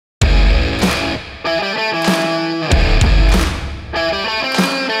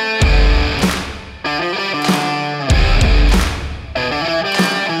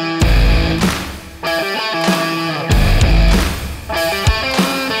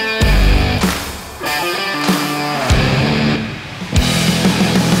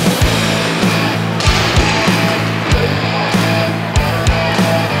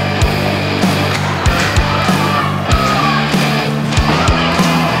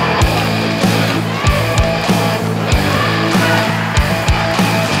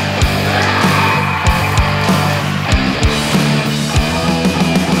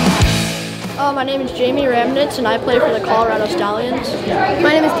my name is Jamie Ramnitz and I play for the Colorado Stallions.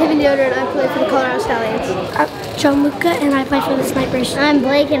 My name is Kevin Yoder and I play for the Colorado Stallions. I'm Joe Muka and I play for the Snipers. I'm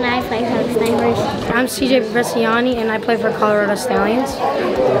Blake and I play for the Snipers. I'm CJ Bresciani and I play for Colorado Stallions.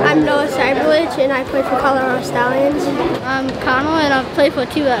 I'm Noah Cyberlich and I play for Colorado Stallions. I'm Connell and I play for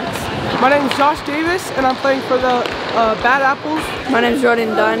 2X. My name is Josh Davis and I'm playing for the Bad Apples. My name is Jordan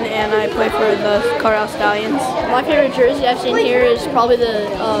Dunn and I play for the Colorado Stallions. My favorite jersey I've seen here is probably the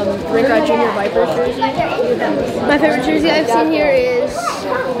Rink Rod Junior Vipers jersey. My favorite jersey I've seen here is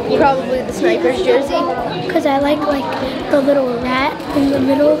probably the Snipers jersey. Because I like the little rat in the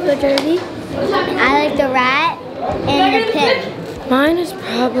middle of the jersey. I like the rat and the pig. Mine is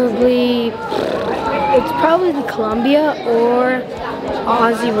probably the Columbia or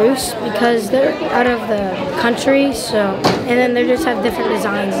Aussie Roost because they're out of the country, so and then they just have different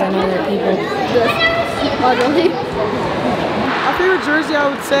designs than other people. My favorite jersey I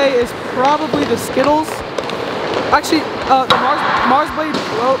would say is probably the Skittles. Actually, the Mars Blade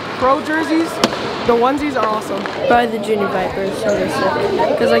Pro jerseys, the onesies are awesome. Probably the Junior Vipers,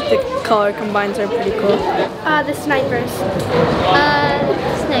 because the color combines are pretty cool. The Snipers.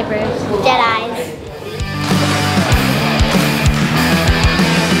 Snipers. Jedis.